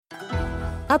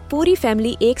अब पूरी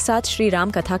फैमिली एक साथ श्री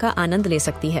राम कथा का आनंद ले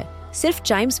सकती है सिर्फ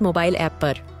चाइम्स मोबाइल ऐप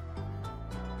पर।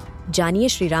 जानिए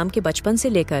श्री राम के बचपन से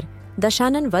लेकर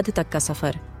दशानन वध तक का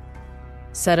सफर।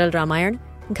 सरल रामायण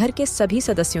घर के सभी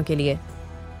सदस्यों के लिए।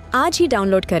 आज ही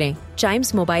डाउनलोड करें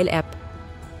चाइम्स मोबाइल ऐप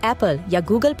एप्पल या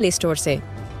गूगल प्ले स्टोर से।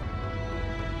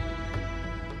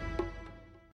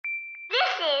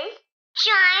 This is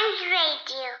Chimes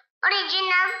Radio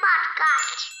original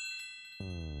podcast.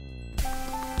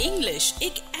 English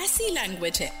एक ऐसी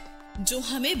लैंग्वेज है जो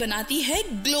हमें बनाती है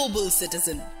ग्लोबल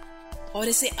सिटीजन और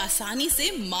इसे आसानी से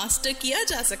मास्टर किया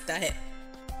जा सकता है।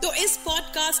 तो इस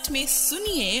पॉडकास्ट में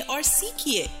सुनिए और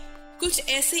सीखिए कुछ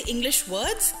ऐसे इंग्लिश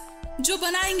वर्ड्स जो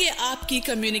बनाएंगे आपकी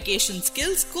कम्युनिकेशन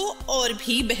स्किल्स को और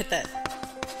भी बेहतर।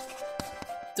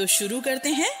 तो शुरू करते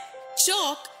हैं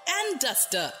chalk and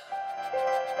duster.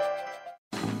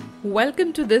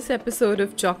 Welcome to this episode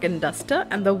of Chalk and Duster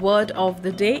and the word of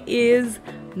the day is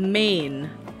main.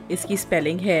 इसकी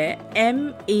spelling है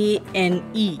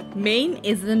M-A-N-E. Main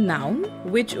is a noun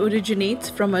which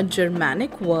originates from a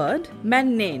Germanic word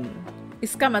männen.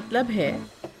 इसका मतलब है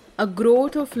a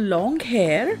growth of long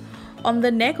hair on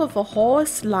the neck of a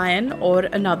horse, lion or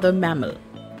another mammal.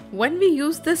 When we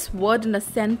use this word in a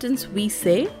sentence we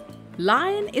say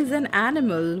lion is an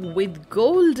animal with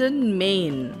golden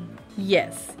mane.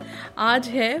 Yes, आज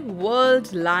है World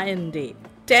Lion Day.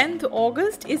 10th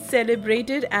August is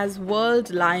celebrated as World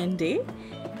Lion Day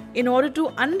in order to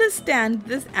understand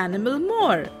this animal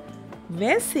more.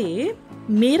 वैसे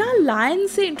मेरा lion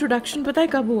से introduction पता है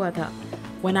कब हुआ था?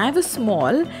 When I was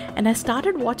small and I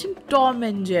started watching Tom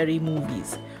and Jerry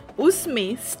movies.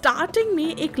 उसमें starting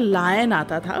में एक lion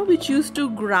आता था which used to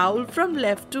growl from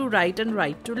left to right and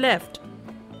right to left.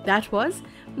 That was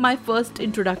my first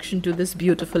introduction to this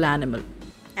beautiful animal.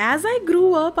 As I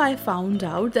grew up, I found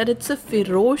out that it's a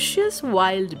ferocious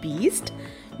wild beast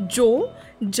जो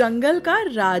जंगल का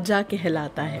राजा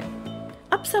कहलाता है।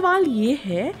 अब सवाल ये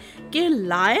है कि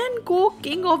lion को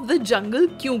किंग ऑफ द जंगल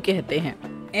क्यों कहते हैं?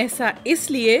 ऐसा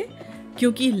इसलिए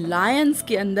क्योंकि लायंस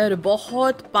के अंदर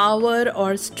बहुत पावर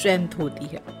और स्ट्रेंथ होती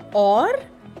है और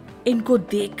इनको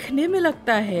देखने में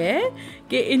लगता है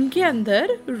कि इनके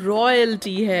अंदर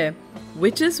रॉयल्टी है,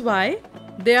 which is why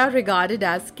they are regarded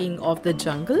as king of the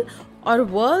jungle. और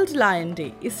वर्ल्ड लायन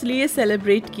डे इसलिए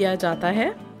सेलिब्रेट किया जाता है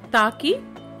ताकि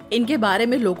इनके बारे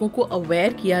में लोगों को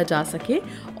अवेयर किया जा सके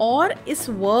और इस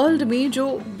वर्ल्ड में जो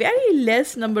very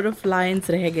less number of Lions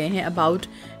रह गए हैं, अबाउट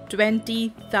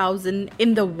 20,000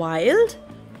 इन द वाइल्ड,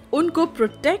 उनको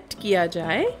प्रोटेक्ट किया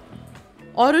जाए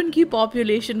और उनकी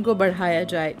पॉपुलेशन को बढ़ाया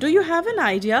जाए. Do you have an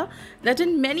idea that in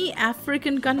many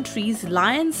African countries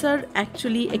lions are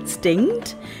actually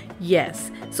extinct? Yes.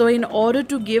 So in order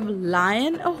to give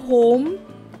lion a home,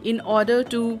 in order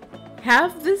to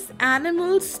have this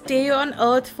animal stay on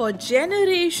earth for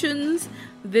generations,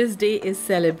 this day is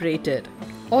celebrated.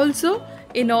 Also,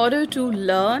 in order to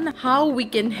learn how we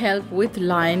can help with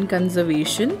lion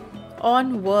conservation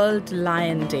on World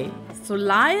Lion Day. So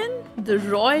lion, the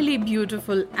royally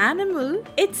beautiful animal,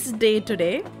 its day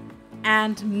today,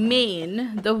 and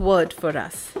mane, the word for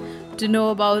us. To know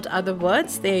about other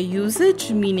words, their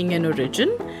usage, meaning and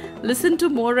origin, listen to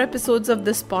more episodes of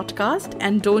this podcast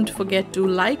and don't forget to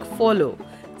like, follow,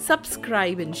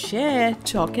 subscribe and share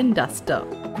Chalk and Duster.